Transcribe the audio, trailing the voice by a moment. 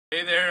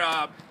Hey there,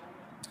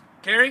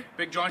 Kerri,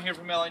 Big John here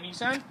from LA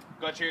Nissan.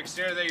 Got your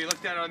Xterra that you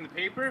looked at on the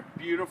paper.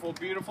 Beautiful,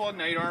 beautiful,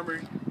 night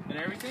armor and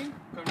everything.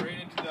 Coming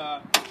right into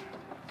the,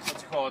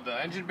 what's it called, the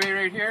engine bay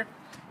right here.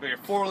 Got your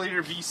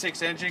 4-liter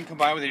V6 engine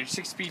combined with your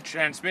 6-speed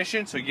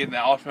transmission, so you're getting the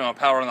optimum amount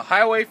of power on the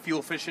highway,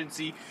 fuel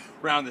efficiency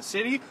around the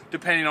city,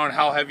 depending on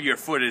how heavy your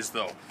foot is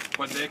though.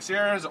 But the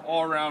Xterra is an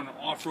all-around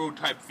off-road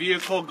type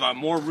vehicle, got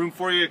more room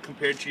for you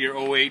compared to your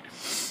 08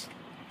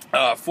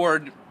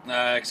 Ford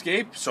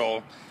Escape.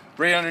 So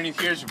right underneath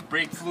here is your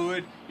brake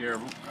fluid,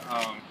 your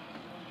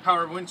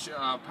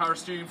power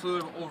steering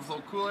fluid,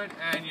 overflow coolant,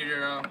 and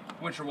your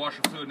windshield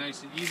washer fluid,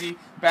 nice and easy.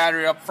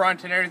 Battery up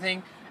front and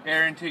everything.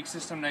 Air intake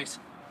system, nice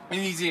and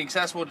easy and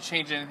accessible to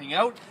change anything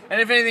out.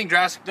 And if anything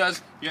drastic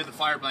does, you have the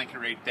fire blanket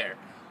right there.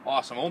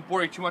 Awesome. I won't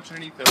bore you too much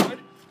underneath the hood.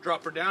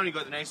 Drop her down. You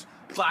got the nice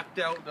blacked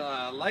out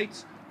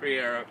lights for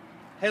your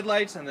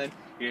headlights, and then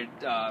your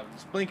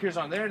blinkers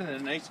on there, and then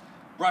a nice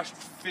brushed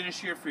finish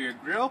here for your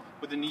grille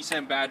with the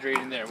Nissan badge right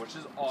in there, which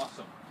is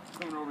awesome.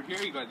 Coming over here,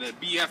 you got the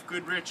BF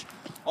Goodrich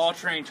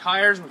all-terrain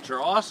tires, which are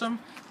awesome,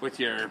 with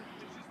your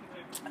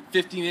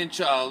 15-inch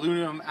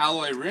aluminum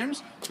alloy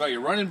rims. You got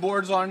your running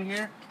boards on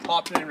here,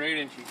 popping in right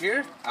into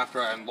here. After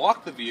I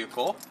unlock the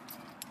vehicle,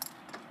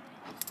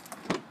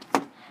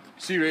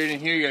 see right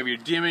in here, you have your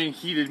dimming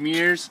heated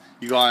mirrors.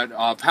 You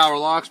got power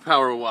locks,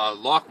 power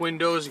lock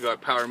windows. You got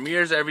power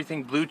mirrors,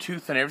 everything,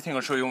 Bluetooth and everything. I'll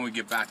show you when we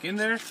get back in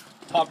there.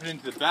 Popping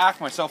into the back,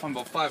 myself I'm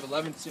about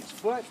 5'11", 6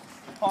 foot.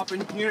 Hop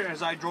in here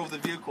as I drove the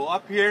vehicle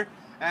up here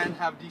and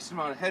have a decent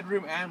amount of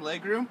headroom and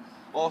legroom.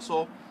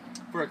 Also,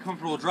 for a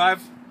comfortable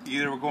drive,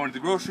 either we're going to the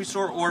grocery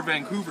store or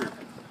Vancouver.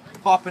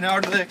 Popping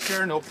out of the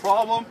Xterra, no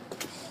problem.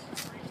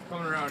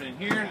 Coming around in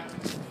here,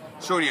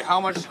 show you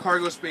how much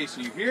cargo space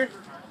you here.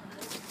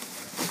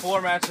 Floor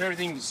mats and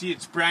everything, you can see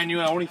it's brand new.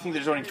 I only think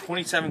there's only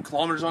 27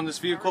 kilometers on this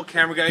vehicle.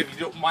 Camera guy, if you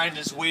don't mind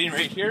just waiting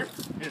right here,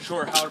 I'm going to show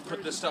her how to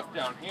put this stuff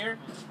down here.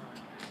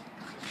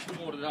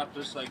 Fold it up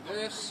just like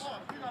this,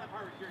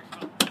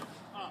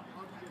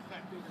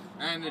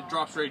 and it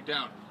drops right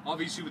down.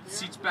 Obviously with the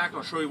seats back,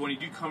 I'll show you when you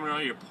do come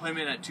around your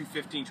appointment at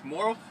 2:15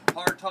 tomorrow.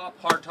 Hard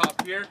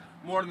top here,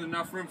 more than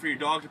enough room for your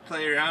dog to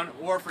play around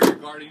or for your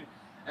guardian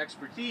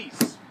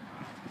expertise.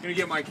 I'm going to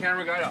get my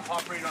camera guy to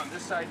hop right on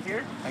this side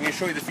here. I'm going to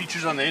show you the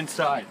features on the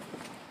inside.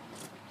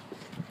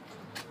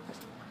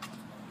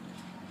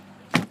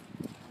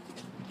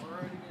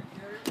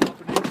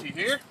 Hopping into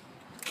here,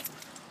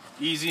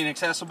 easy and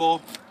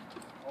accessible.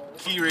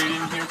 Key right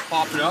in here,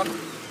 pop it up.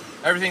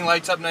 Everything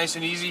lights up nice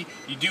and easy.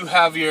 You do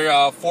have your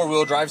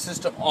 4-wheel drive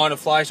system on the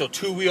fly, so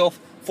 2-wheel,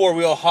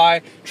 4-wheel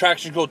high,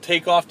 traction control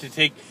takeoff to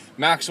take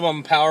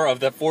maximum power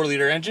of that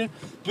 4-liter engine.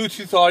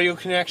 Bluetooth audio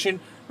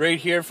connection right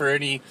here for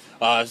any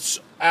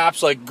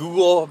apps like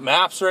Google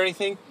Maps or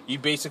anything. You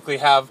basically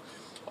have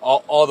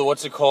all the,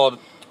 what's it called,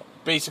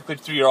 basically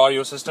through your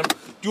audio system.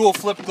 Dual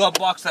flip glove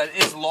box that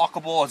is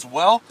lockable as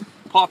well.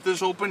 Pop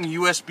this open,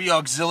 USB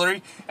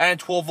auxiliary and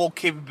 12-volt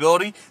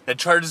capability that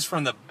charges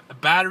from the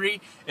battery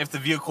if the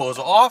vehicle is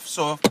off.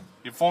 So if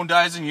your phone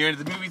dies and you're at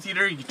the movie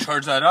theater, you can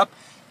charge that up.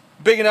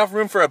 Big enough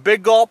room for a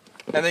big gulp,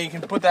 and then you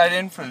can put that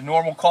in for the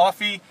normal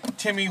coffee.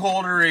 Timmy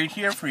holder right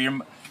here for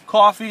your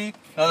coffee.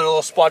 Another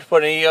little spot to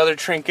put any other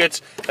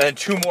trinkets, and then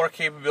 2 more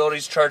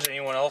capabilities to charge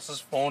anyone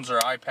else's phones or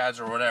iPads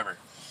or whatever.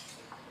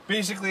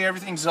 Basically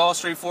everything's all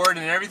straightforward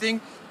and everything.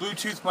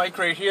 Bluetooth mic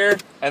right here,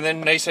 and then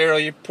nice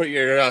area you put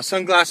your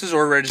sunglasses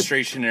or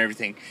registration and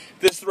everything. If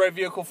this is the right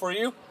vehicle for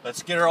you,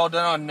 let's get her all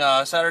done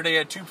on Saturday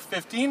at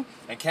 2:15,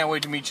 and can't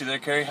wait to meet you there,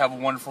 Kerri. Have a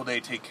wonderful day.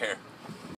 Take care.